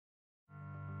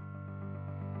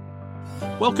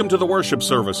Welcome to the worship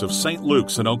service of St.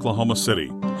 Luke's in Oklahoma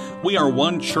City. We are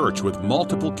one church with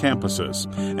multiple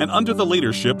campuses, and under the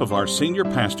leadership of our senior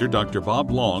pastor, Dr.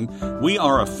 Bob Long, we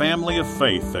are a family of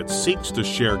faith that seeks to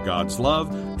share God's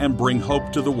love and bring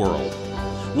hope to the world.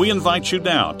 We invite you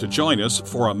now to join us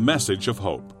for a message of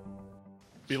hope.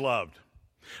 Beloved,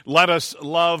 let us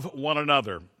love one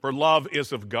another, for love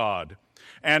is of God,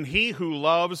 and he who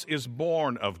loves is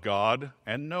born of God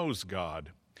and knows God.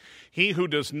 He who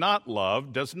does not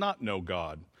love does not know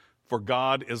God, for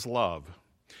God is love.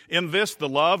 In this the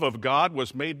love of God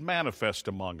was made manifest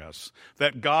among us,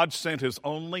 that God sent his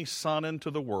only Son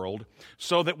into the world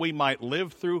so that we might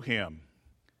live through him.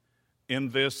 In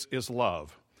this is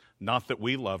love, not that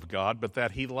we loved God, but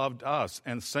that he loved us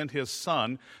and sent his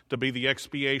Son to be the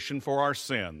expiation for our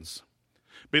sins.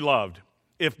 Beloved,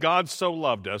 if God so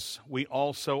loved us, we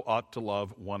also ought to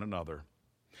love one another.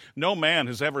 No man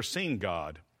has ever seen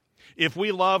God. If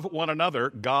we love one another,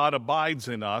 God abides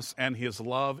in us, and his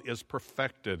love is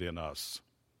perfected in us.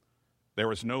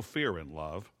 There is no fear in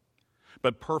love,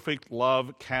 but perfect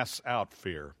love casts out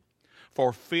fear.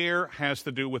 For fear has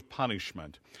to do with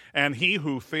punishment, and he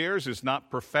who fears is not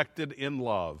perfected in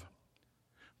love.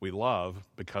 We love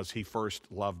because he first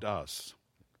loved us.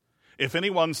 If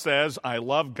anyone says, I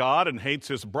love God and hates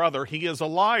his brother, he is a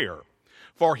liar.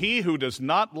 For he who does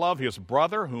not love his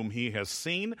brother whom he has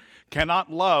seen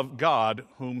cannot love God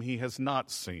whom he has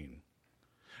not seen.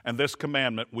 And this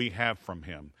commandment we have from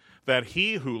him, that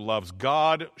he who loves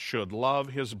God should love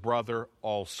his brother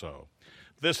also.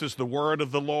 This is the word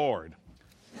of the Lord.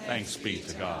 Thanks be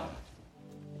to God.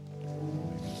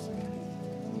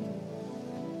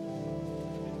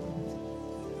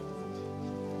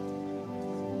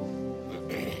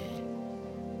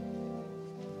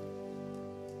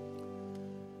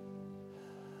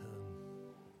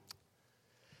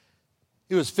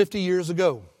 It was 50 years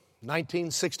ago,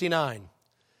 1969,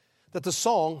 that the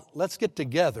song Let's Get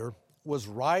Together was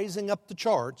rising up the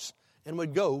charts and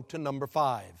would go to number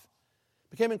 5. It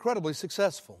became incredibly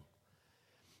successful.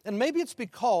 And maybe it's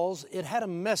because it had a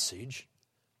message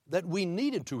that we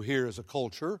needed to hear as a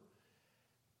culture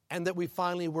and that we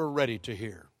finally were ready to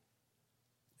hear.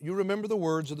 You remember the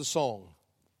words of the song.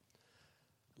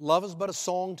 Love is but a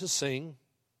song to sing,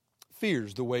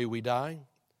 fear's the way we die.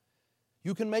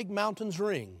 You can make mountains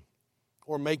ring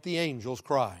or make the angels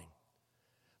cry.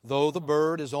 Though the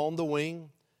bird is on the wing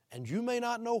and you may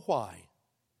not know why.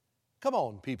 Come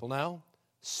on, people now,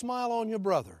 smile on your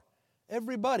brother.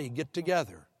 Everybody get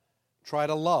together. Try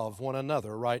to love one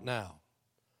another right now.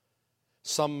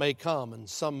 Some may come and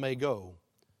some may go.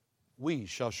 We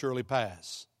shall surely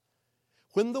pass.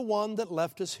 When the one that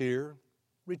left us here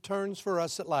returns for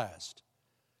us at last,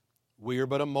 we are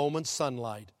but a moment's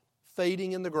sunlight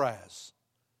fading in the grass.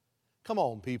 Come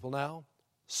on, people now,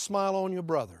 smile on your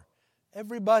brother.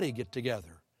 Everybody get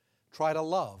together. Try to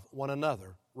love one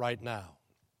another right now.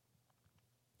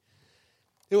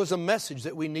 It was a message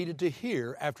that we needed to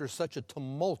hear after such a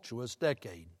tumultuous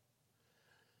decade.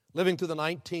 Living through the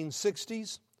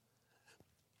 1960s,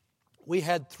 we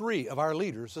had 3 of our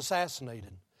leaders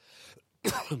assassinated.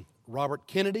 Robert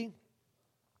Kennedy,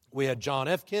 we had John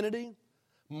F. Kennedy,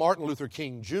 Martin Luther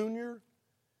King Jr.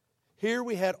 Here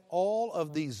we had all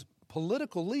of these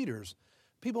political leaders,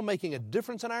 people making a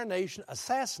difference in our nation,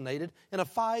 assassinated in a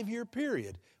 5-year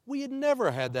period. We had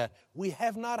never had that. We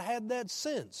have not had that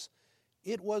since.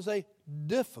 It was a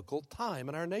difficult time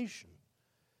in our nation.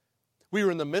 We were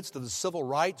in the midst of the civil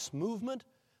rights movement.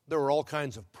 There were all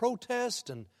kinds of protests,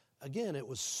 and again, it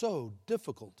was so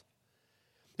difficult.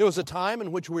 There was a time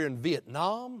in which we were in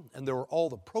Vietnam, and there were all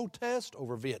the protests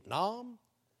over Vietnam.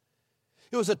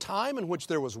 It was a time in which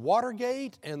there was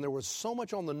Watergate, and there was so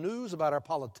much on the news about our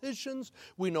politicians.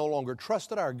 We no longer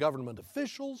trusted our government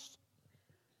officials.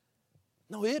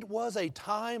 No, it was a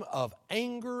time of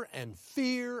anger and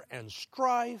fear and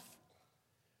strife.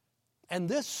 And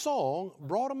this song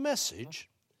brought a message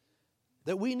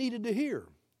that we needed to hear.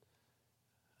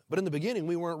 But in the beginning,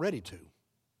 we weren't ready to.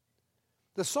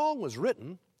 The song was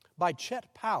written by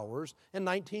Chet Powers in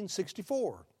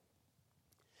 1964.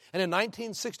 And in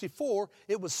 1964,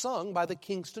 it was sung by the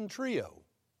Kingston Trio.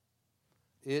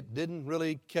 It didn't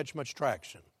really catch much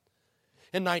traction.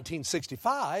 In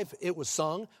 1965, it was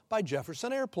sung by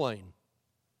Jefferson Airplane.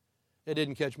 It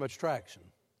didn't catch much traction.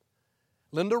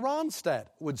 Linda Ronstadt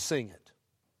would sing it.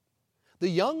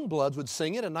 The Youngbloods would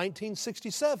sing it in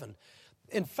 1967.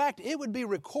 In fact, it would be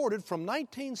recorded from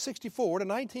 1964 to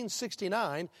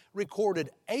 1969, recorded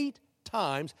 8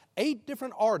 times, 8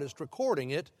 different artists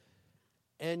recording it,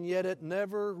 and yet it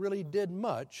never really did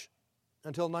much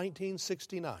until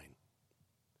 1969.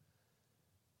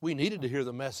 We needed to hear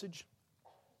the message.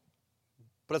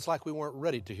 but it's like we weren't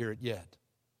ready to hear it yet.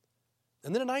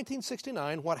 And then in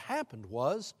 1969, what happened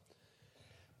was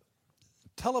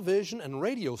television and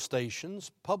radio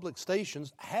stations, public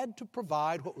stations, had to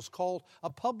provide what was called a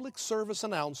public service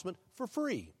announcement for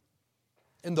free.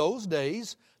 In those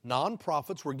days,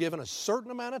 nonprofits were given a certain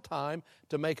amount of time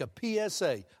to make a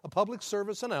PSA, a public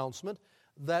service announcement,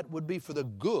 that would be for the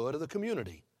good of the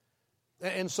community.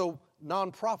 And so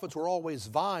nonprofits were always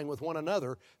vying with one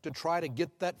another to try to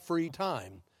get that free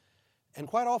time. And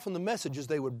quite often the messages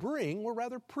they would bring were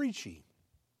rather preachy.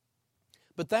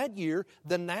 But that year,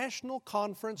 the National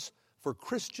Conference for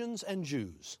Christians and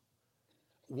Jews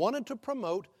wanted to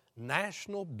promote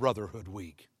National Brotherhood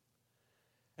Week.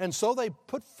 And so they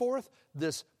put forth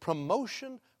this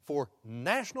promotion for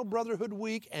National Brotherhood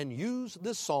Week and used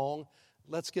this song,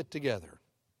 Let's Get Together.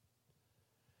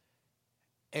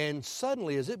 And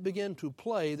suddenly, as it began to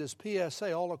play, this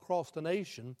PSA all across the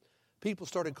nation, people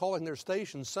started calling their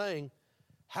stations saying,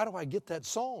 how do I get that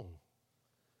song?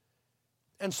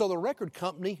 And so the record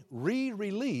company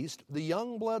re-released the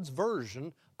Youngbloods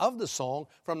version of the song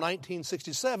from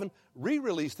 1967,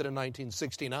 re-released it in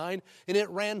 1969, and it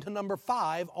ran to number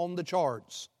 5 on the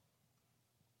charts.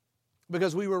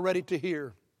 Because we were ready to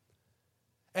hear.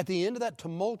 At the end of that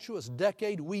tumultuous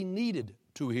decade, we needed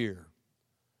to hear.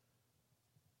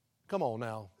 Come on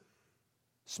now.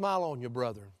 Smile on your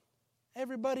brother.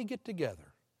 Everybody get together.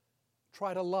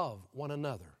 Try to love one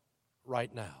another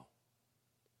right now.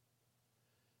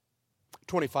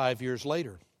 25 years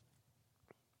later,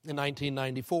 in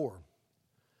 1994,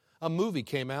 a movie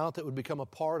came out that would become a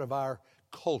part of our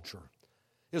culture.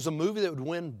 It was a movie that would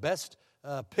win Best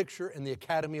Picture in the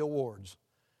Academy Awards.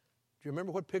 Do you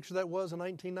remember what picture that was in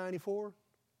 1994?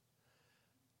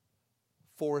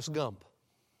 Forrest Gump.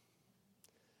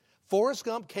 Forrest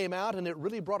Gump came out and it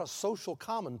really brought a social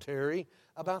commentary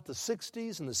about the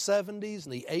 60s and the 70s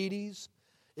and the 80s.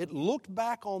 It looked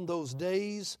back on those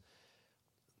days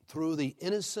through the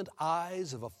innocent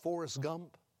eyes of a Forrest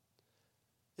Gump.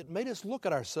 It made us look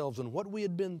at ourselves and what we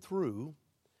had been through.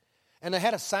 And they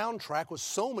had a soundtrack with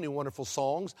so many wonderful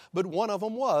songs, but one of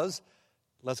them was,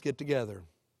 Let's Get Together.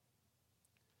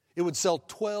 It would sell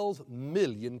 12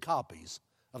 million copies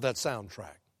of that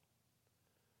soundtrack.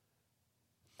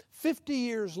 50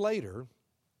 years later,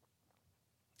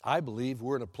 I believe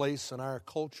we're in a place in our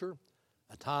culture,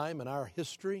 a time in our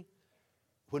history,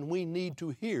 when we need to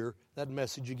hear that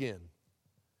message again.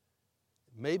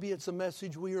 Maybe it's a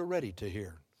message we are ready to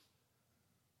hear.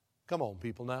 Come on,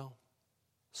 people, now.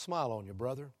 Smile on your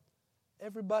brother.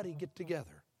 Everybody get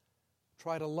together.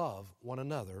 Try to love one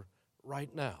another right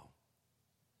now.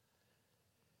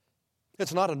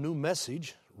 It's not a new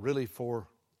message, really, for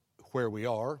where we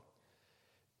are.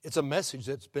 It's a message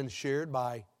that's been shared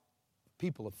by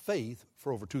people of faith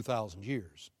for over 2,000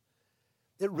 years.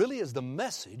 It really is the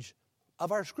message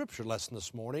of our scripture lesson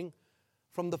this morning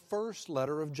from the first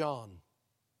letter of John.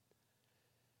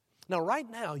 Now, right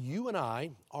now, you and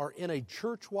I are in a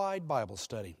church-wide Bible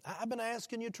study. I've been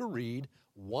asking you to read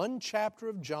one chapter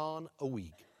of John a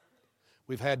week.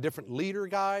 We've had different leader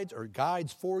guides or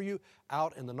guides for you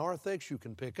out in the narthex you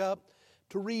can pick up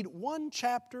to read one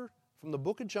chapter from the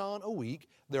book of John a week.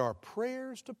 There are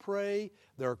prayers to pray.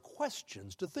 There are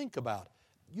questions to think about.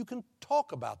 You can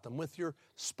talk about them with your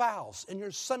spouse in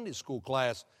your Sunday school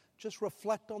class. Just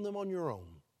reflect on them on your own.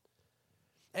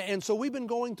 And so we've been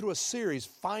going through a series,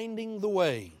 Finding the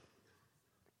Way.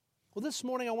 Well, this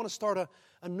morning I want to start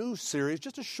a new series,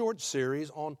 just a short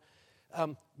series on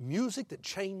music that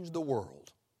changed the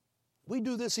world. We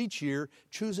do this each year,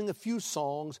 choosing a few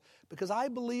songs, because I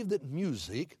believe that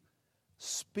music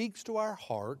speaks to our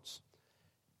hearts,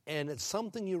 and it's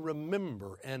something you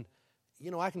remember. And,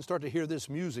 you know, I can start to hear this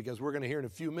music, as we're going to hear in a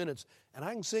few minutes, and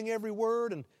I can sing every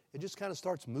word, and it just kind of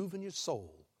starts moving your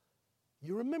soul.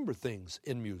 You remember things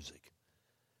in music.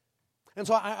 And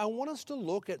so I want us to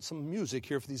look at some music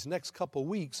here for these next couple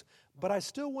weeks, but I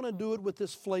still want to do it with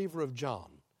this flavor of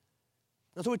John.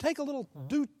 And so we take a little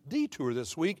detour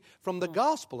this week from the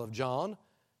Gospel of John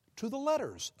to the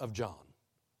letters of John.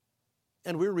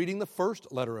 And we're reading the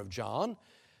first letter of John.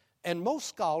 And most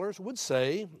scholars would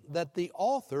say that the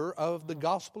author of the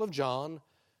Gospel of John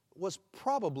was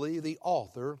probably the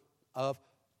author of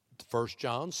 1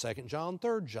 John, 2 John,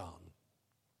 3 John.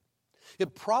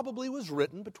 It probably was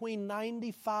written between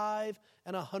 95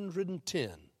 and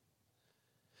 110.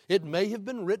 It may have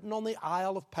been written on the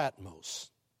Isle of Patmos.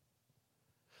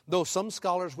 Though some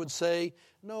scholars would say,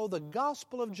 no, the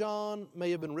Gospel of John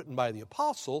may have been written by the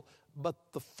apostle, but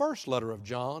the first letter of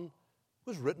John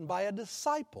was written by a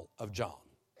disciple of John.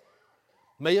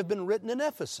 May have been written in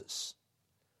Ephesus.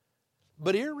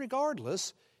 But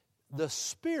irregardless, the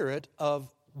spirit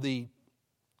of the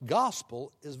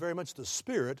gospel is very much the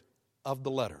spirit of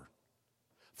the letter.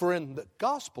 For in the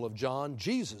Gospel of John,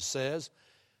 Jesus says,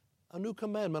 "A new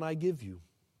commandment I give you,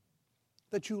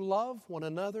 that you love one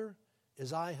another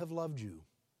as I have loved you.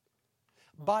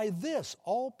 By this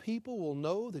all people will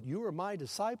know that you are my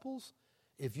disciples,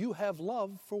 if you have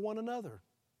love for one another."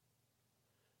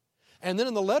 And then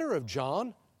in the letter of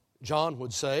John, John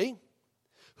would say,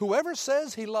 "Whoever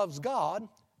says he loves God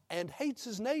and hates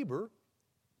his neighbor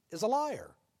is a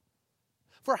liar.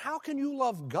 For how can you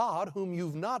love God whom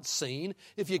you've not seen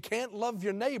if you can't love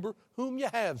your neighbor whom you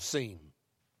have seen?"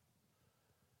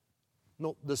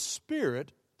 No, the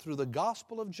Spirit through the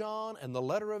Gospel of John and the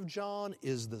letter of John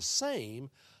is the same.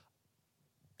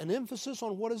 An emphasis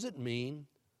on what does it mean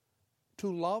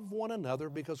to love one another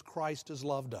because Christ has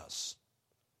loved us.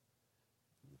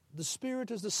 The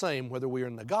Spirit is the same whether we are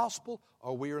in the Gospel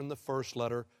or we are in the first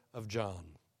letter of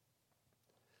John.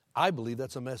 I believe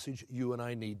that's a message you and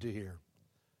I need to hear.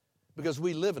 Because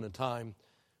we live in a time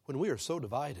when we are so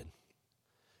divided.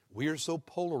 We are so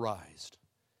polarized.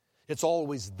 It's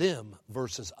always them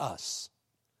versus us.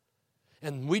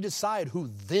 And we decide who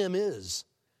them is.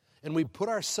 And we put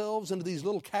ourselves into these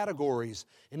little categories.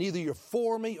 And either you're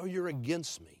for me or you're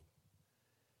against me.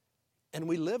 And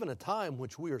we live in a time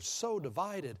which we are so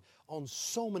divided on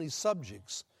so many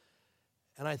subjects.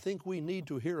 And I think we need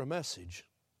to hear a message.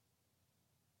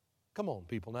 Come on,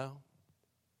 people now.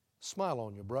 Smile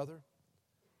on your brother.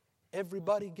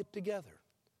 Everybody get together.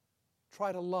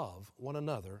 Try to love one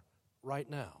another right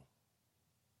now.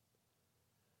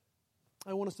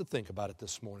 I want us to think about it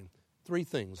this morning. 3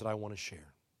 things that I want to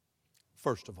share.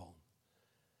 First of all,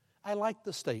 I like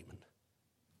the statement,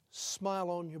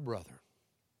 smile on your brother.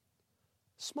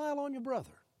 Smile on your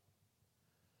brother.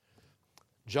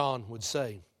 John would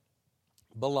say,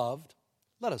 "Beloved,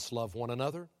 let us love one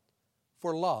another,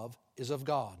 for love is of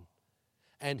God.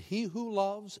 And he who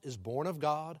loves is born of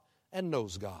God and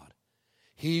knows God.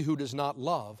 He who does not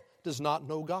love does not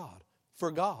know God,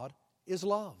 for God is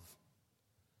love."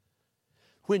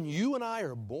 When you and I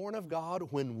are born of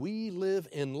God, when we live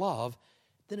in love,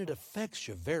 then it affects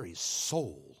your very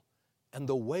soul and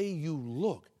the way you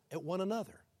look at one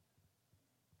another.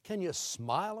 Can you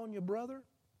smile on your brother?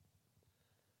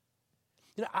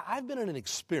 You know, I've been in an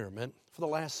experiment for the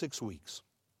last 6 weeks.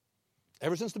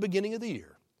 Ever since the beginning of the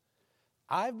year.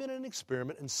 I've been in an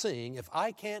experiment in seeing if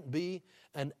I can't be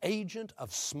an agent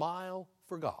of smile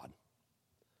for God.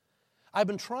 I've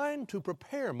been trying to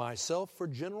prepare myself for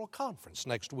General Conference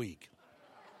next week.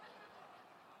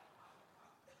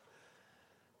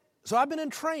 So I've been in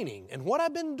training, and what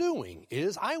I've been doing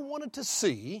is I wanted to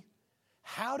see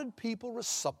how did people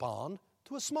respond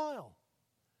to a smile.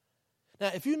 Now,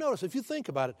 if you notice, if you think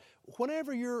about it,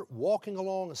 whenever you're walking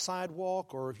along a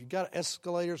sidewalk or if you've got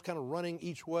escalators kind of running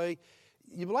each way,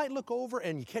 you might look over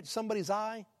and you catch somebody's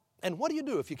eye. And what do you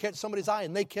do if you catch somebody's eye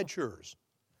and they catch yours?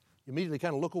 You immediately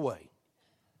kind of look away.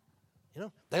 You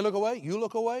know, they look away, you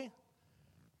look away.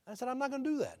 I said, I'm not going to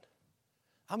do that.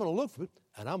 I'm going to look for it,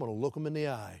 and I'm going to look them in the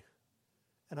eye.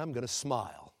 And I'm going to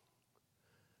smile.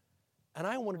 And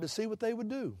I wanted to see what they would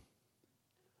do.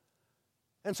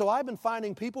 And so I've been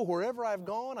finding people wherever I've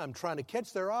gone, I'm trying to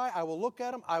catch their eye. I will look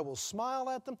at them. I will smile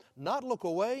at them, not look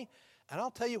away. And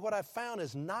I'll tell you what I've found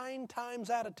is 9 times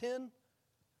out of 10,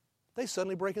 they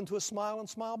suddenly break into a smile and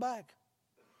smile back.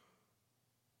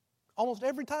 Almost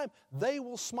every time, they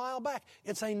will smile back.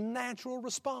 It's a natural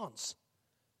response.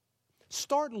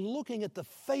 Start looking at the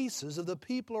faces of the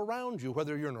people around you,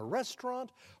 whether you're in a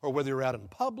restaurant or whether you're out in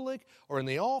public or in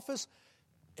the office,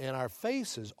 and our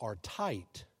faces are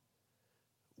tight.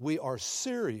 We are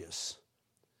serious.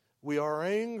 We are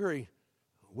angry.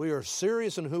 We are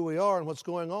serious in who we are and what's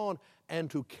going on.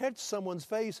 And to catch someone's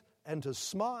face and to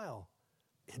smile,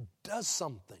 it does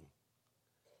something.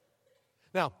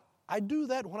 Now, I do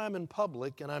that when I'm in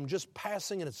public and I'm just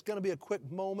passing and it's going to be a quick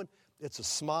moment. It's a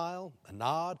smile, a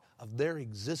nod of their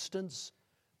existence.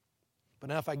 But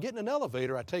now if I get in an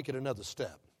elevator, I take it another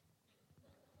step.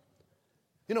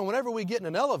 You know, whenever we get in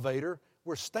an elevator,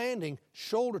 we're standing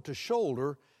shoulder to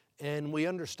shoulder, and we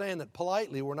understand that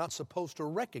politely we're not supposed to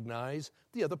recognize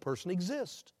the other person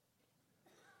exists.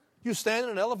 You stand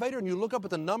in an elevator and you look up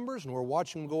at the numbers, and we're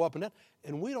watching them go up and down,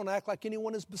 and we don't act like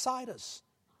anyone is beside us.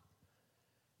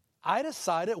 I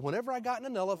decided whenever I got in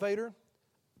an elevator,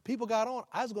 people got on,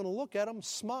 I was going to look at them,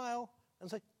 smile, and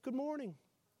say, good morning.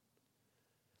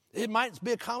 It might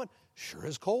be a comment, sure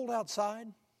is cold outside.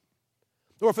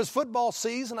 Or if it's football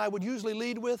season, I would usually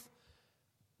lead with,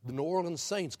 the New Orleans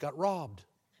Saints got robbed.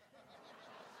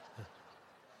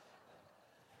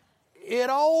 It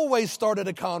always started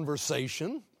a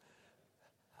conversation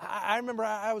I remember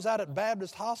I was out at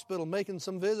Baptist Hospital making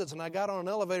some visits, and I got on an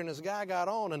elevator, and this guy got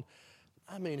on, and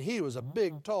I mean, he was a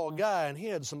big, tall guy, and he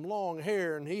had some long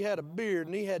hair, and he had a beard,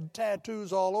 and he had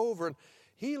tattoos all over, and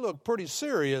he looked pretty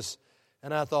serious.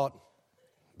 And I thought,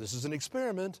 this is an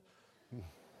experiment.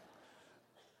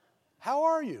 How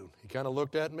are you? He kind of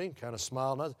looked at me, kind of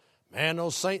smiled, and I said, man,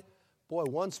 those Saints, boy,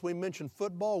 once we mentioned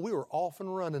football, we were off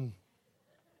and running.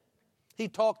 He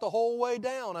talked the whole way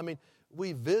down. I mean,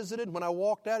 we visited. When I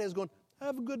walked out, he was going,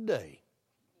 have a good day.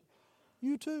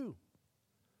 You too.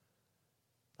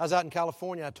 I was out in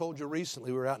California. I told you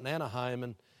recently we were out in Anaheim,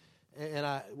 and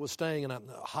I was staying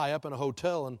high up in a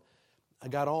hotel, and I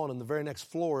got on the very next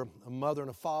floor. A mother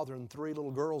and a father and 3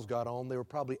 little girls got on. They were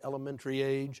probably elementary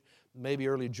age, maybe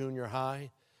early junior high,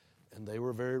 and they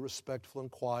were very respectful and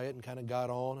quiet and kind of got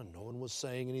on, and no one was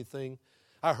saying anything.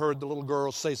 I heard the little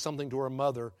girl say something to her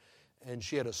mother, and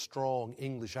she had a strong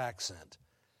English accent.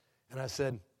 And I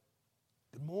said,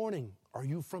 good morning. Are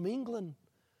you from England?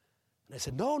 And they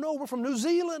said, no, we're from New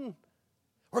Zealand.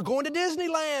 We're going to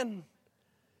Disneyland.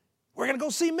 We're going to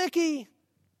go see Mickey.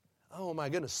 Oh, my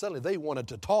goodness. Suddenly they wanted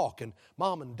to talk, and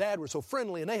Mom and Dad were so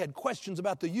friendly, and they had questions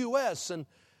about the U.S., and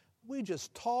we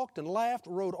just talked and laughed,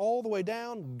 rode all the way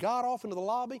down, got off into the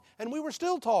lobby, and we were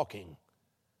still talking.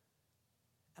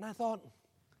 And I thought,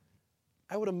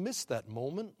 I would have missed that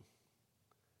moment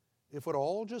if we'd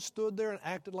all just stood there and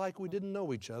acted like we didn't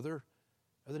know each other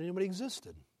or that anybody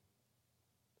existed.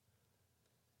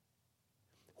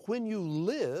 When you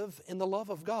live in the love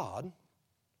of God,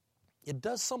 it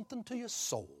does something to your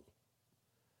soul.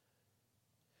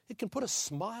 It can put a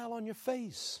smile on your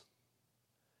face.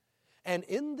 And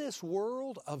in this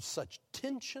world of such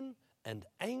tension and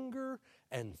anger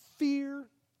and fear,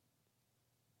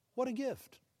 what a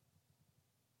gift.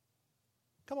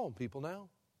 Come on, people now.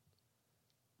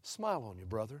 Smile on your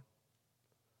brother.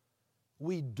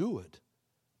 We do it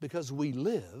because we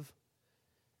live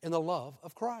in the love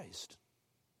of Christ.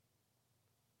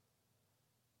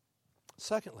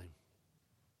 Secondly,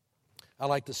 I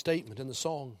like the statement in the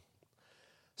song,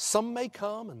 some may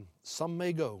come and some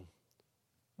may go.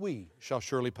 We shall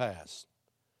surely pass.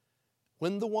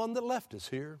 When the one that left us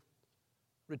here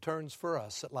returns for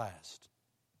us at last.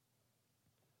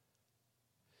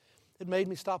 It made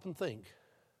me stop and think,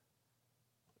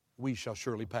 we shall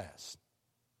surely pass.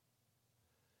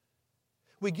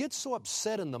 We get so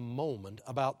upset in the moment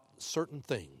about certain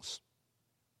things,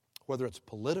 whether it's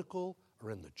political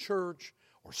or in the church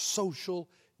or social.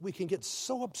 We can get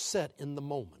so upset in the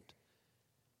moment.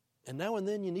 And now and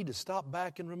then you need to stop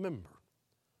back and remember,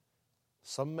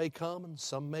 some may come and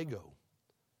some may go.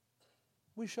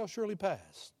 We shall surely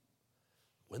pass.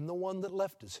 When the one that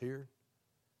left us here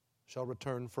shall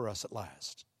return for us at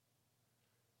last.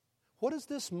 What does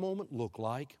this moment look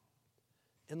like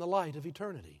in the light of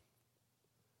eternity?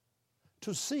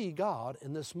 To see God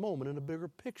in this moment in a bigger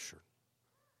picture.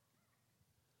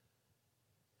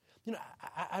 You know,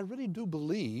 I really do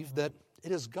believe that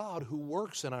it is God who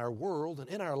works in our world and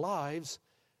in our lives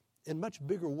in much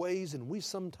bigger ways than we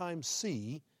sometimes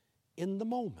see in the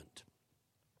moment.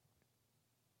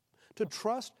 To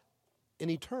trust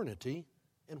in eternity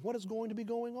and what is going to be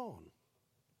going on.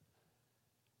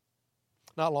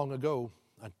 Not long ago,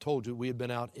 I told you we had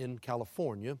been out in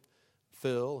California.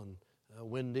 Phil and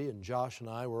Wendy and Josh and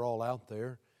I were all out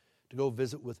there to go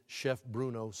visit with Chef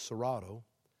Bruno Serrato.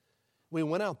 We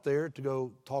went out there to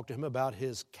go talk to him about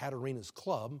his Catarina's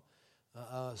Club,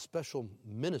 a special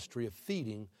ministry of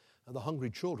feeding the hungry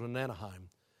children in Anaheim.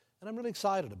 And I'm really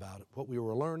excited about it, what we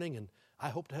were learning, and I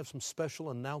hope to have some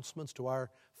special announcements to our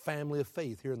family of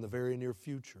faith here in the very near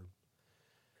future.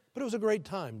 But it was a great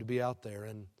time to be out there,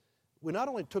 and we not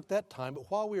only took that time, but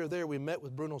while we were there, we met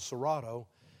with Bruno Serrato,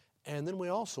 and then we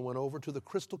also went over to the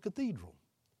Crystal Cathedral.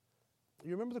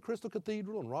 You remember the Crystal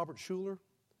Cathedral and Robert Schuller?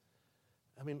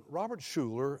 I mean, Robert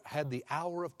Schuller had the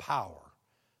Hour of Power.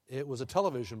 It was a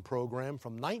television program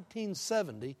from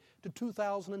 1970 to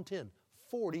 2010.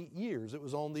 40 years it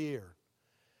was on the air.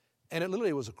 And it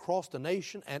literally was across the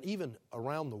nation and even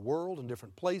around the world in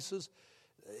different places.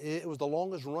 It was the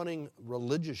longest running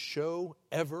religious show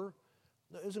ever.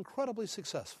 It was incredibly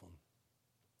successful.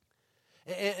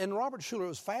 And Robert Schuller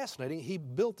was fascinating. He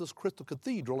built this Crystal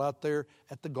Cathedral out there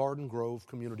at the Garden Grove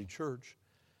Community Church.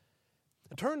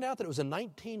 It turned out that it was in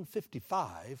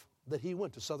 1955 that he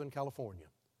went to Southern California,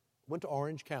 went to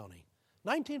Orange County.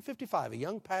 1955, a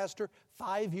young pastor,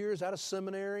 5 years out of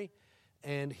seminary,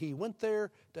 and he went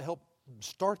there to help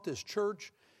start this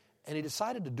church, and he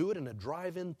decided to do it in a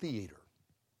drive-in theater.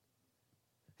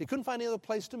 He couldn't find any other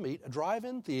place to meet, a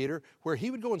drive-in theater where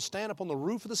he would go and stand up on the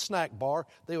roof of the snack bar.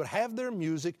 They would have their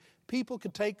music. people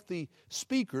could take the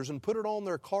speakers and put it on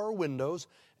their car windows,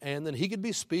 and then he could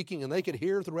be speaking, and they could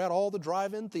hear throughout all the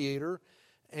drive-in theater.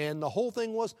 And the whole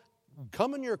thing was,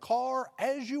 come in your car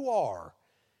as you are.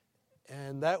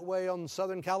 And that way on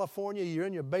Southern California, you're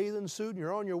in your bathing suit and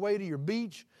you're on your way to your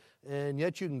beach, and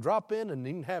yet you can drop in and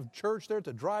you can have church there at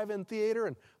the drive-in theater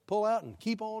and pull out and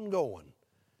keep on going.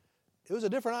 It was a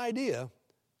different idea,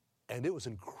 and it was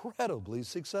incredibly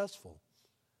successful.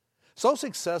 So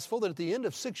successful that at the end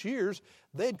of 6 years,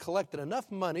 they'd collected enough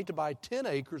money to buy 10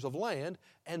 acres of land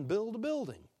and build a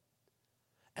building.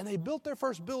 And they built their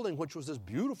first building, which was this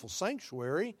beautiful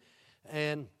sanctuary,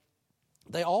 and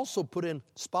they also put in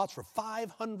spots for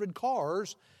 500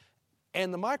 cars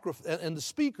and the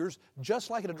speakers, just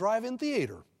like at a drive-in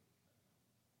theater.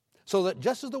 So that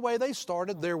just as the way they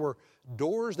started, there were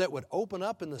doors that would open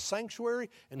up in the sanctuary,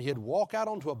 and he'd walk out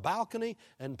onto a balcony,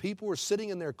 and people were sitting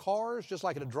in their cars, just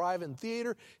like at a drive-in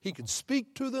theater. He could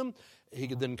speak to them. He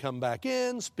could then come back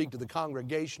in, speak to the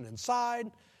congregation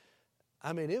inside.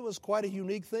 I mean, it was quite a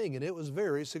unique thing, and it was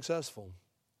very successful.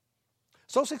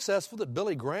 So successful that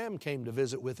Billy Graham came to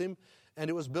visit with him, and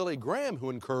it was Billy Graham who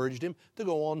encouraged him to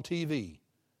go on TV,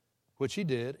 which he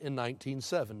did in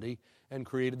 1970, and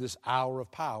created this Hour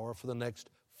of Power for the next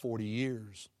 40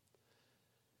 years.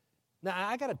 Now,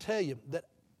 I got to tell you that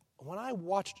when I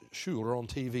watched Schuller on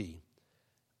TV,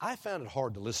 I found it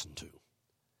hard to listen to.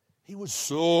 He was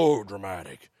so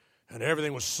dramatic, and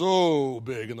everything was so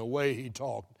big in the way he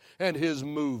talked and his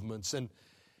movements, and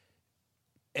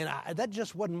that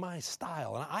just wasn't my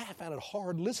style, and I found it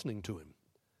hard listening to him.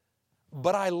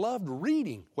 But I loved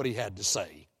reading what he had to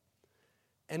say.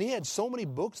 And he had so many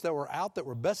books that were out that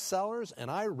were bestsellers,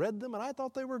 and I read them, and I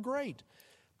thought they were great.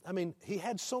 I mean, he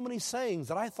had so many sayings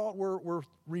that I thought were worth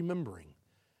remembering.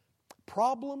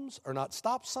 Problems are not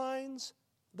stop signs,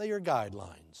 they are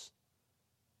guidelines.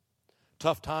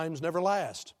 Tough times never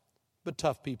last, but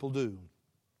tough people do.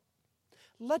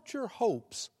 Let your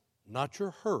hopes, not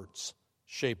your hurts,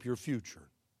 shape your future.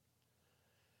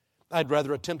 I'd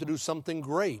rather attempt to do something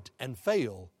great and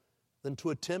fail than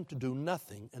to attempt to do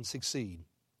nothing and succeed.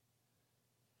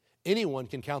 Anyone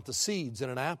can count the seeds in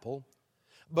an apple,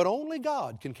 but only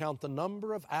God can count the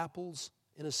number of apples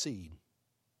in a seed.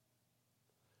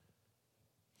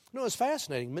 You know, it's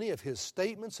fascinating, many of his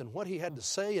statements and what he had to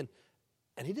say, and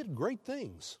he did great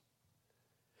things.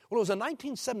 Well, it was in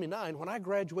 1979 when I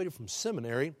graduated from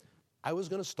seminary, I was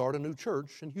going to start a new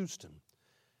church in Houston.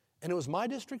 And it was my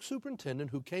district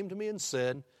superintendent who came to me and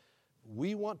said,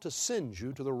 we want to send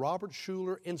you to the Robert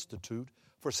Schuller Institute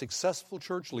for Successful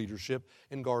Church Leadership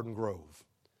in Garden Grove.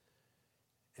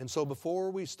 And so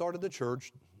before we started the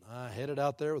church, I headed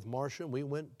out there with Marcia, and we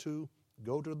went to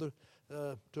go to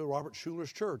Robert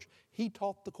Schuller's church. He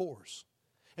taught the course.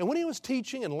 And when he was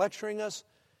teaching and lecturing us,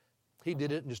 he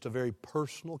did it in just a very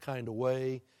personal kind of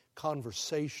way,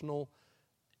 conversational.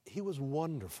 He was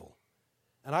wonderful.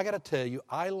 And I got to tell you,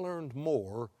 I learned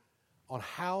more on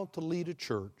how to lead a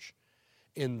church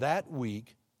in that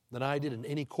week than I did in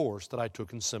any course that I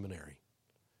took in seminary.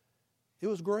 It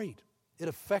was great. It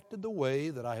affected the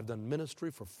way that I have done ministry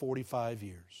for 45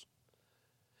 years.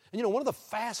 And you know, one of the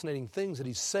fascinating things that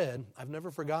he said, I've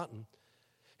never forgotten,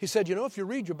 he said, you know, if you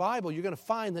read your Bible, you're going to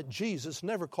find that Jesus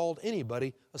never called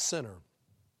anybody a sinner.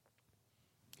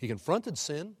 He confronted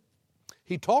sin.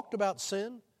 He talked about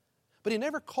sin. But he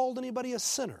never called anybody a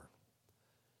sinner.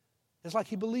 It's like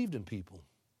he believed in people.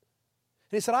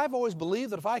 And he said, I've always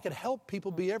believed that if I could help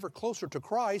people be ever closer to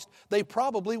Christ, they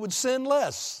probably would sin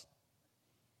less.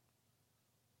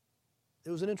 It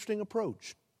was an interesting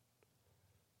approach.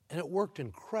 And it worked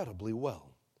incredibly well.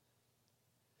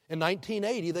 In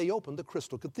 1980, they opened the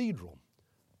Crystal Cathedral.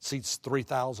 Seats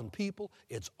 3,000 people.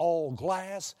 It's all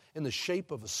glass in the shape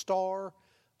of a star.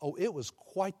 Oh, it was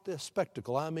quite the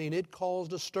spectacle. I mean, it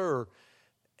caused a stir,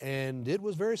 and it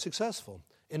was very successful.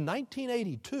 In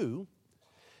 1982,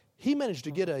 he managed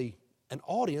to get an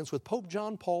audience with Pope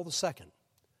John Paul II.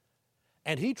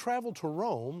 And he traveled to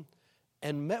Rome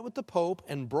and met with the Pope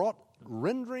and brought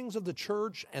renderings of the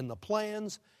church and the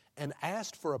plans and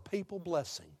asked for a papal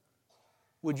blessing.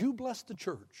 Would you bless the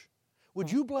church?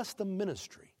 Would you bless the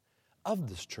ministry of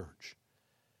this church?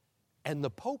 And the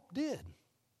Pope did.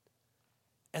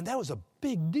 And that was a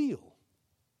big deal.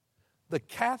 The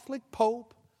Catholic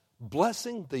Pope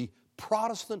blessing the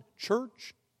Protestant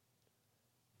church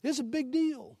is a big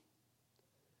deal.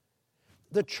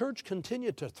 The church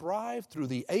continued to thrive through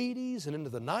the 80s and into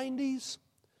the 90s.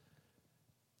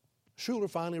 Schuller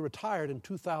finally retired in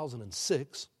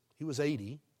 2006. He was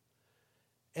 80.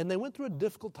 And they went through a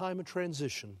difficult time of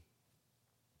transition.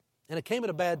 And it came at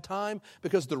a bad time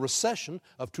because the recession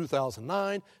of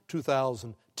 2009,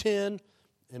 2010,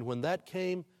 and when that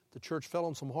came, the church fell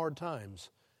on some hard times.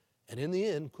 And in the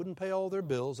end, couldn't pay all their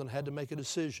bills and had to make a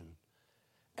decision.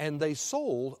 And they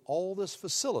sold all this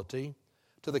facility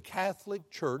to the Catholic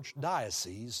Church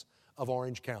Diocese of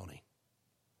Orange County.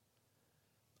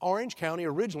 Orange County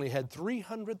originally had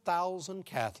 300,000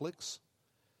 Catholics,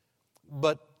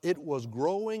 but it was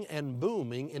growing and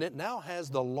booming, and it now has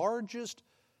the largest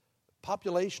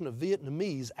population of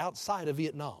Vietnamese outside of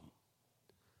Vietnam.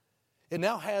 It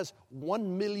now has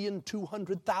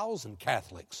 1,200,000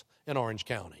 Catholics in Orange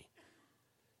County.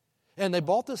 And they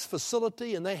bought this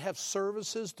facility, and they have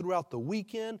services throughout the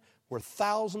weekend where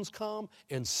thousands come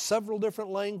in several different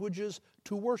languages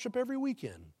to worship every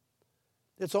weekend.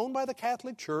 It's owned by the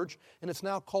Catholic Church, and it's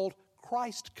now called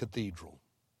Christ Cathedral.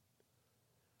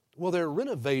 Well, they're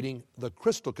renovating the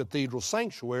Crystal Cathedral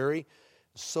Sanctuary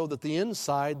so that the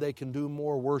inside they can do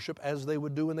more worship as they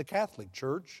would do in the Catholic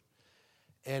Church.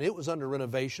 And it was under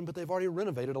renovation, but they've already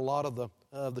renovated a lot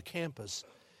of the campus.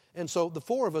 And so the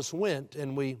four of us went,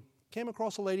 and we came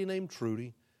across a lady named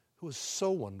Trudy, who was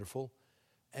so wonderful,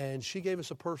 and she gave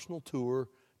us a personal tour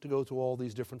to go to all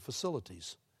these different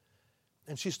facilities.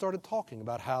 And she started talking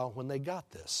about how when they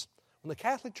got this, when the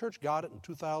Catholic Church got it in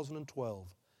 2012,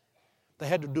 they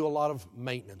had to do a lot of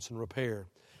maintenance and repair.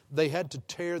 They had to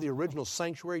tear the original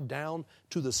sanctuary down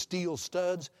to the steel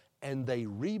studs, and they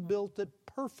rebuilt it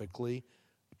perfectly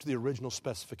to the original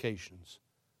specifications.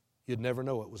 You'd never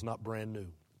know it was not brand new.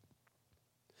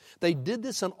 They did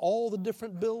this in all the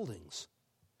different buildings.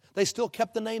 They still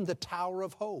kept the name the Tower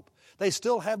of Hope. They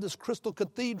still have this Crystal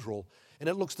Cathedral, and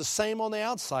it looks the same on the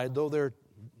outside, though they're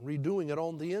redoing it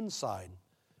on the inside.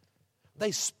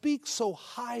 They speak so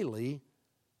highly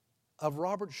of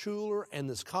Robert Schuller and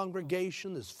this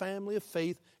congregation, this family of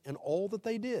faith, and all that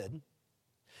they did.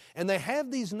 And they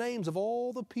have these names of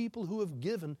all the people who have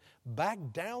given back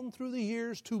down through the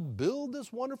years to build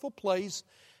this wonderful place,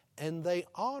 and they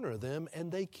honor them,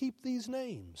 and they keep these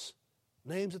names.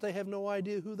 Names that they have no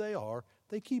idea who they are,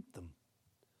 they keep them.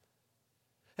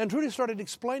 And Trudy started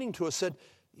explaining to us, said,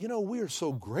 you know, we are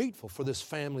so grateful for this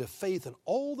family of faith and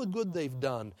all the good they've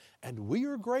done, and we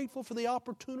are grateful for the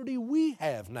opportunity we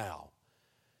have now.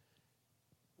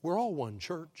 We're all one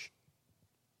church.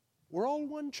 We're all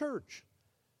one church.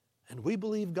 And we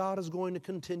believe God is going to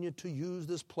continue to use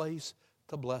this place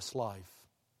to bless life.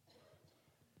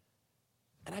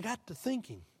 And I got to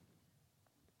thinking,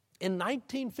 in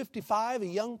 1955, a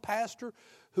young pastor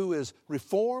who is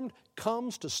Reformed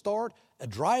comes to start a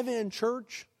drive-in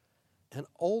church and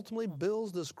ultimately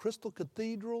builds this Crystal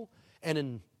Cathedral. And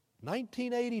in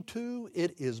 1982,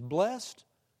 it is blessed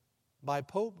by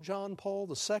Pope John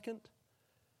Paul II.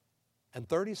 And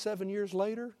 37 years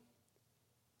later,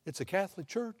 it's a Catholic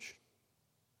church.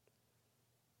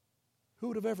 Who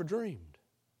would have ever dreamed?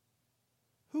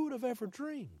 Who would have ever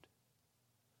dreamed?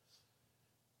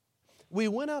 We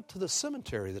went out to the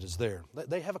cemetery that is there.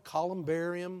 They have a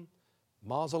columbarium,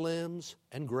 mausoleums,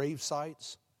 and grave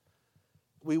sites.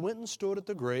 We went and stood at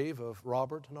the grave of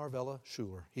Robert and Arvella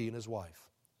Schuller, he and his wife.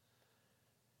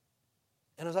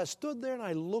 And as I stood there and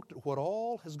I looked at what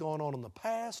all has gone on in the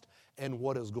past and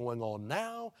what is going on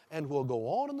now and will go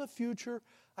on in the future,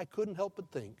 I couldn't help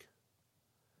but think,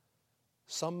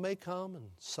 some may come and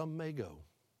some may go.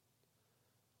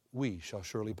 We shall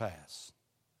surely pass.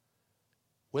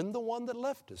 When the one that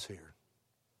left us here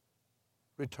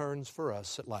returns for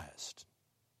us at last.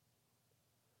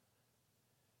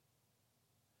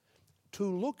 To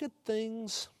look at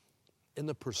things in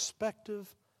the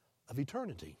perspective of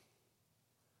eternity,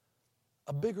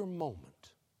 a bigger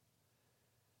moment,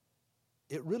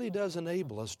 it really does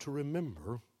enable us to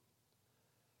remember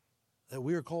that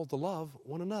we are called to love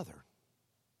one another.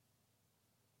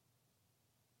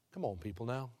 Come on, people,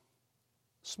 now.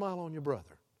 Smile on your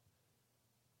brother.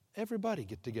 Everybody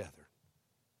get together.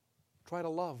 Try to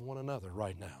love one another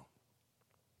right now.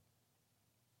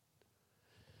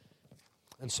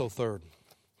 And so third,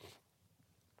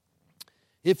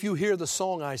 if you hear the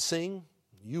song I sing,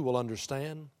 you will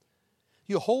understand.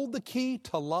 You hold the key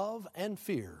to love and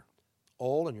fear,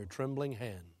 all in your trembling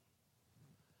hand.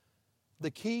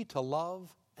 The key to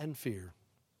love and fear.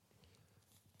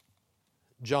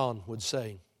 John would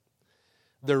say,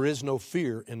 there is no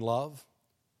fear in love,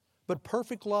 but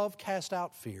perfect love casts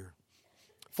out fear.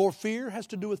 For fear has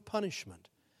to do with punishment,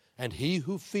 and he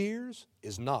who fears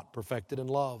is not perfected in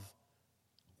love.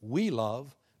 We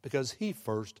love because he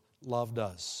first loved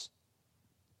us.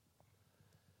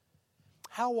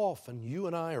 How often you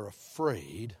and I are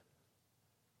afraid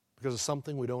because of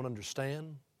something we don't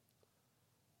understand,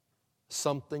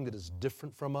 something that is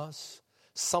different from us,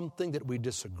 something that we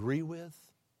disagree with.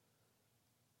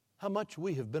 How much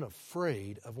we have been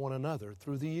afraid of one another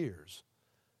through the years,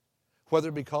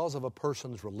 whether because of a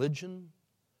person's religion,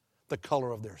 the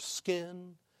color of their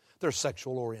skin, their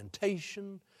sexual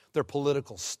orientation, their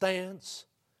political stance.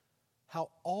 How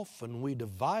often we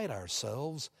divide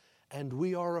ourselves and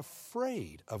we are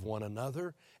afraid of one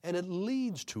another, and it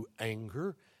leads to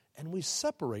anger, and we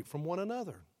separate from one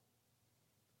another.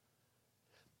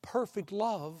 Perfect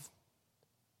love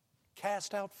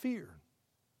casts out fear.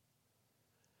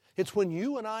 It's when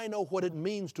you and I know what it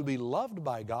means to be loved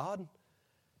by God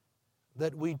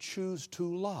that we choose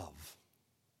to love.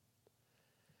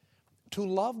 To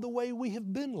love the way we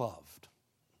have been loved.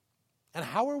 And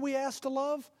how are we asked to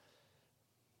love?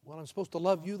 Well, I'm supposed to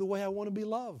love you the way I want to be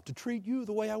loved, to treat you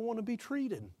the way I want to be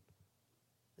treated.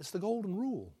 It's the golden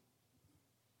rule.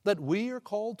 That we are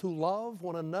called to love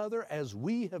one another as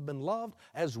we have been loved,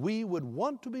 as we would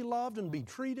want to be loved and be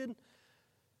treated.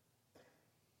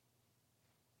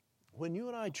 When you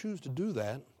and I choose to do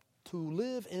that, to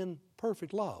live in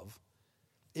perfect love,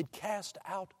 it casts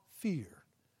out fear.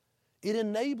 It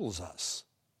enables us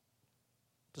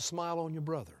to smile on your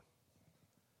brother.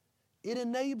 It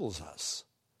enables us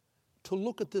to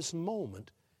look at this moment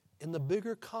in the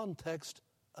bigger context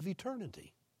of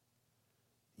eternity.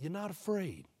 You're not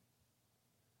afraid.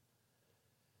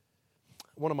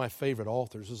 One of my favorite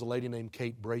authors is a lady named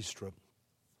Kate Braestrup.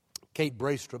 Kate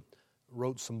Braestrup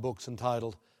wrote some books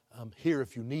entitled Here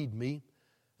If You Need Me,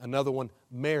 another one,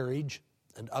 Marriage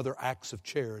and Other Acts of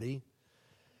Charity.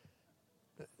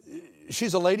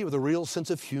 She's a lady with a real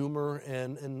sense of humor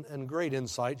and great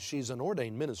insight. She's an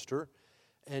ordained minister,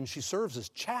 and she serves as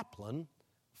chaplain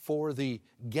for the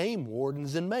game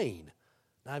wardens in Maine.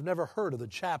 Now, I've never heard of the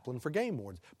chaplain for game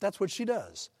wardens. That's what she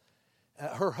does.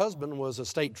 Her husband was a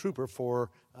state trooper for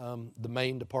the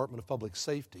Maine Department of Public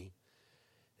Safety.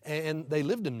 And they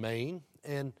lived in Maine,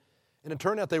 and it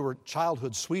turned out they were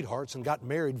childhood sweethearts and got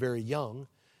married very young.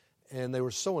 And they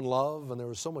were so in love, and there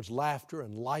was so much laughter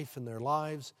and life in their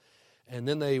lives. And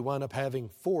then they wound up having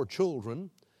 4 children.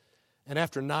 And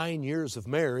after 9 years of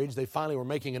marriage, they finally were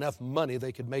making enough money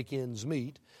they could make ends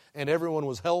meet. And everyone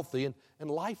was healthy,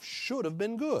 and life should have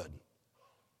been good.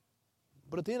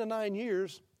 But at the end of 9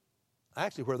 years,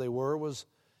 actually where they were was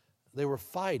they were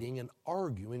fighting and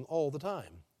arguing all the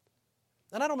time.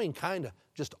 And I don't mean kind of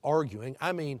just arguing.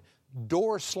 I mean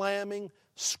door slamming,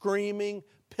 screaming,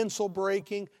 pencil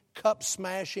breaking, cup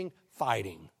smashing,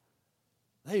 fighting.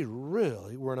 They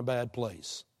really were in a bad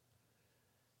place.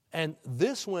 And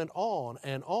this went on,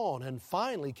 and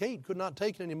finally Kate could not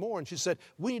take it anymore, and she said,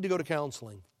 we need to go to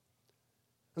counseling.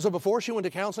 And so before she went to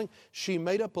counseling, she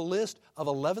made up a list of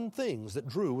 11 things that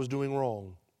Drew was doing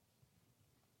wrong.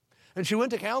 And she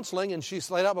went to counseling, and she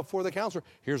laid out before the counselor,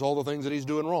 here's all the things that he's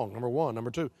doing wrong, number 1,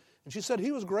 number 2. And she said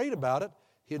he was great about it.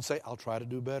 He'd say, I'll try to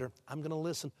do better. I'm going to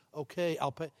listen. Okay,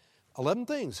 I'll pay. 11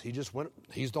 things.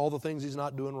 He's all the things he's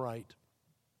not doing right.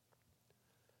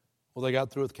 Well, they got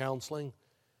through with counseling,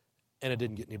 and it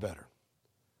didn't get any better.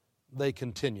 They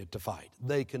continued to fight.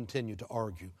 They continued to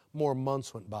argue. More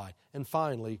months went by. And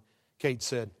finally, Kate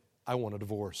said, I want a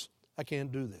divorce. I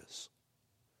can't do this.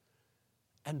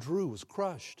 And Drew was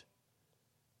crushed.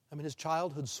 I mean, his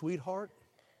childhood sweetheart,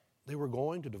 they were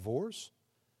going to divorce,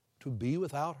 to be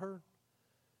without her.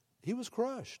 He was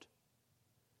crushed.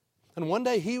 And one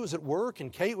day he was at work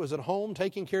and Kate was at home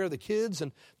taking care of the kids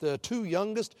and the 2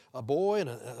 youngest, a boy and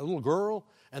a little girl,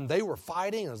 and they were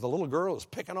fighting as the little girl was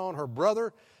picking on her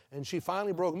brother, and she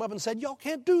finally broke them up and said, y'all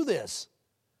can't do this.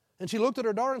 And she looked at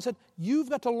her daughter and said, you've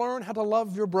got to learn how to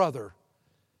love your brother.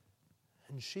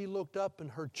 And she looked up and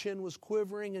her chin was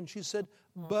quivering and she said,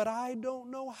 but I don't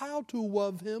know how to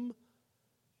love him.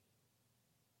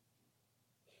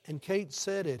 And Kate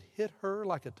said it hit her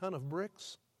like a ton of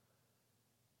bricks.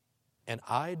 And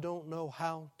I don't know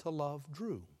how to love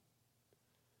Drew.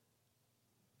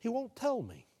 He won't tell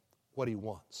me what he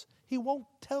wants. He won't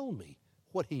tell me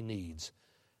what he needs.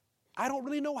 I don't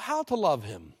really know how to love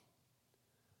him.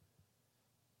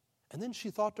 And then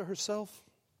she thought to herself,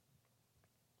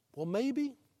 well,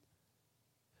 maybe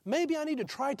I need to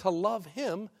try to love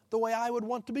him the way I would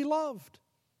want to be loved.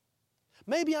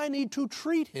 Maybe I need to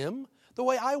treat him the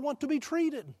way I want to be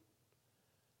treated.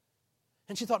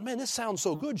 And she thought, man, this sounds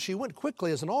so good. She went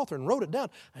quickly as an author and wrote it down.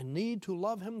 I need to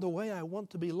love him the way I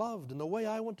want to be loved and the way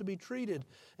I want to be treated.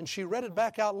 And she read it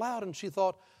back out loud and she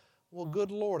thought, well,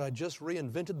 good Lord, I just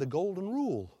reinvented the golden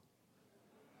rule.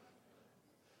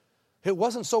 It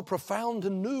wasn't so profound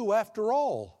and new after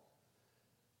all.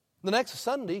 The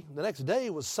next day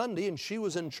was Sunday, and she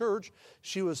was in church.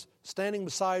 She was standing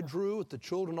beside Drew with the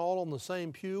children all on the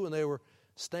same pew, and they were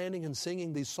standing and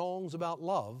singing these songs about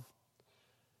love.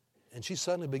 And she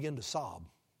suddenly began to sob.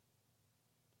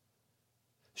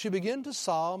 She began to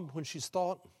sob when she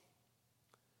thought,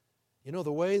 you know,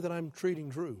 the way that I'm treating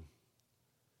Drew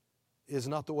is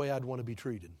not the way I'd want to be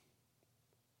treated.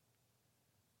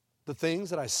 The things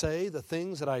that I say, the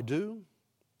things that I do,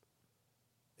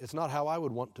 it's not how I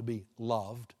would want to be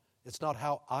loved. It's not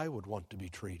how I would want to be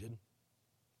treated.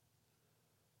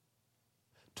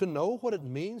 To know what it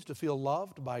means to feel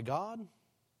loved by God,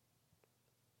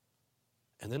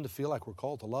 and then to feel like we're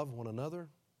called to love one another,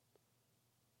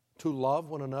 to love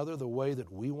one another the way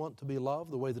that we want to be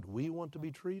loved, the way that we want to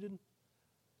be treated.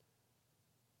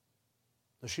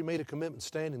 Now, she made a commitment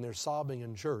standing there sobbing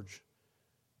in church.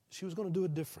 She was going to do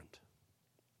it different.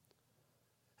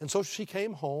 And so she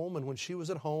came home, and when she was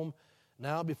at home,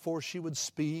 now before she would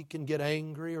speak and get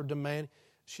angry or demand,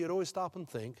 she'd always stop and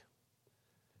think,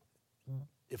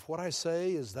 if what I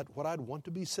say, is that what I'd want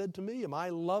to be said to me? Am I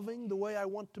loving the way I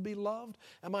want to be loved?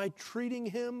 Am I treating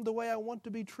him the way I want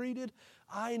to be treated?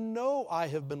 I know I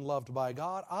have been loved by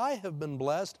God. I have been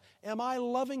blessed. Am I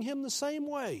loving him the same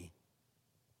way?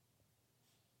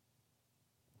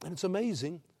 And it's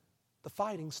amazing, the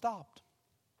fighting stopped.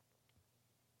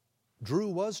 Drew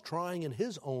was trying in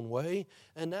his own way,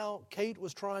 and now Kate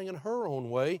was trying in her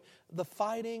own way. The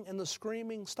fighting and the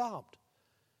screaming stopped.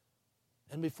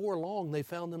 And before long, they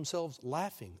found themselves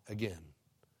laughing again,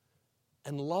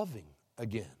 and loving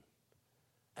again,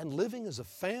 and living as a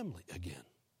family again.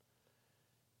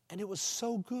 And it was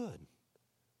so good.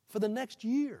 For the next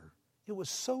year, it was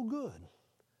so good.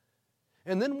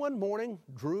 And then one morning,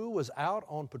 Drew was out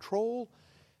on patrol,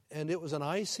 and it was an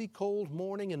icy cold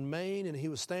morning in Maine, and he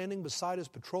was standing beside his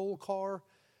patrol car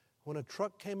when a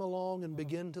truck came along and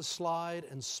began to slide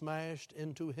and smashed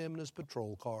into him and his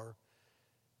patrol car,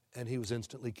 and he was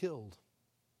instantly killed.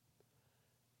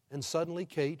 And suddenly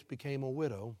Kate became a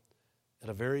widow at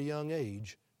a very young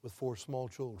age with 4 small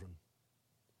children.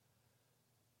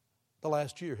 The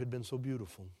last year had been so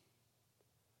beautiful.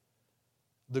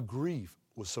 The grief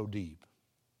was so deep.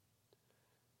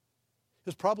 It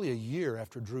was probably a year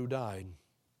after Drew died.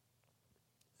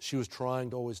 She was trying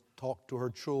to always talk to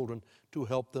her children to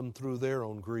help them through their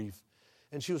own grief.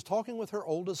 And she was talking with her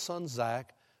oldest son,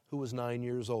 Zach, who was 9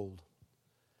 years old.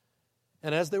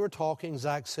 And as they were talking,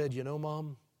 Zach said, you know,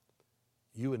 Mom,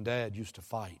 you and Dad used to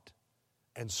fight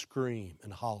and scream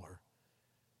and holler.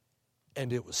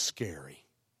 And it was scary.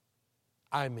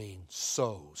 I mean,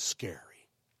 so scary.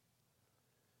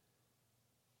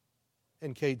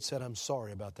 And Kate said, I'm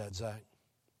sorry about that, Zach.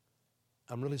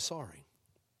 I'm really sorry.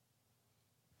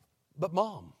 But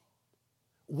Mom,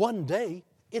 one day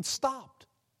it stopped.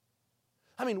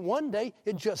 I mean, one day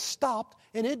it just stopped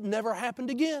and it never happened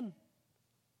again.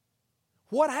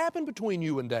 What happened between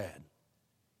you and Dad?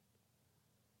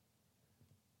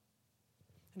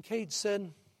 And Kate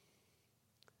said,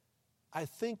 I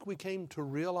think we came to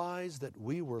realize that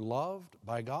we were loved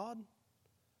by God,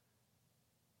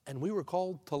 and we were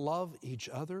called to love each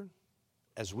other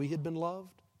as we had been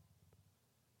loved.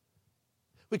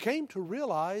 We came to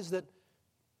realize that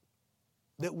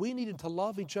we needed to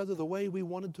love each other the way we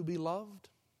wanted to be loved,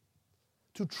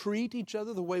 to treat each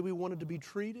other the way we wanted to be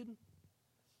treated.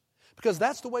 Because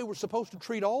that's the way we're supposed to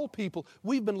treat all people.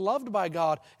 We've been loved by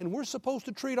God, and we're supposed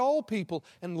to treat all people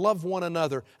and love one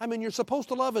another. I mean, you're supposed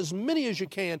to love as many as you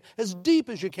can, as deep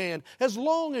as you can, as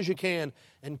long as you can.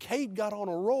 And Kate got on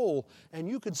a roll, and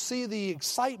you could see the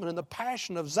excitement and the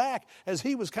passion of Zach as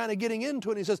he was kind of getting into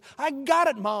it. And he says, I got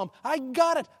it, Mom. I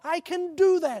got it. I can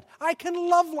do that. I can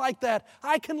love like that.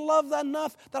 I can love that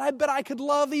enough that I bet I could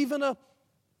love even an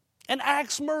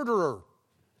axe murderer.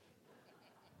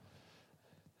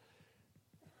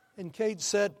 And Kate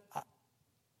said,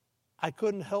 I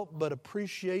couldn't help but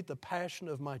appreciate the passion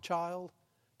of my child,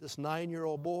 this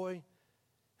 9-year-old boy.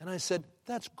 And I said,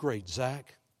 that's great,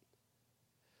 Zach.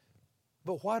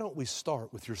 But why don't we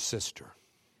start with your sister?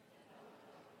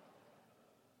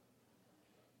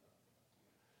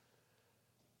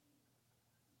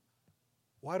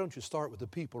 Why don't you start with the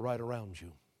people right around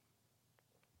you?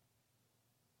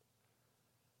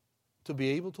 To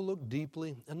be able to look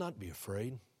deeply and not be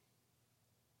afraid.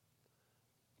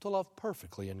 To love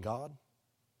perfectly in God.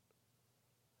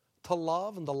 To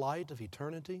love in the light of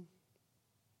eternity.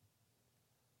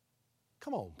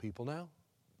 Come on, people, now.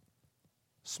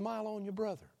 Smile on your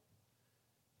brother.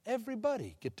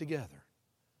 Everybody get together.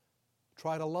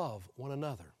 Try to love one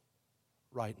another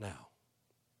right now.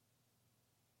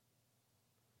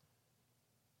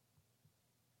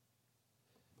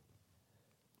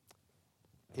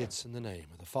 It's in the name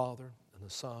of the Father, and the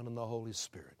Son, and the Holy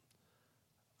Spirit.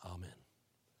 Amen.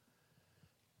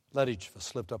 Let each of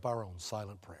us lift up our own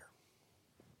silent prayer.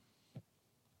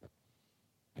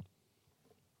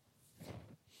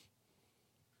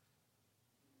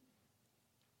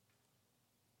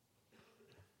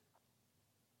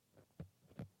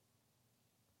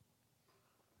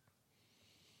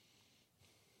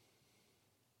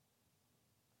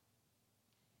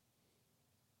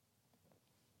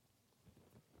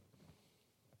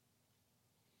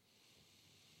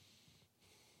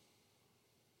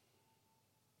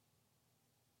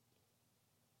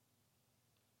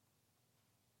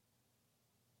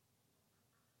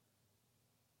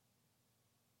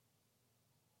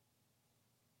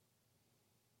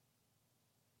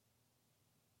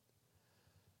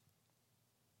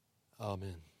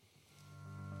 Amen.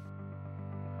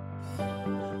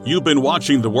 You've been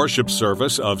watching the worship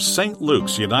service of St.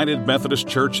 Luke's United Methodist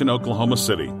Church in Oklahoma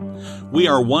City. We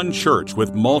are one church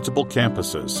with multiple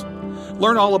campuses.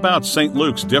 Learn all about St.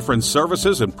 Luke's different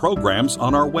services and programs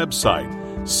on our website,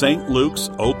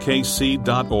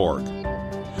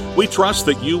 stlukesokc.org. We trust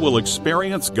that you will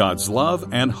experience God's love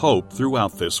and hope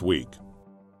throughout this week.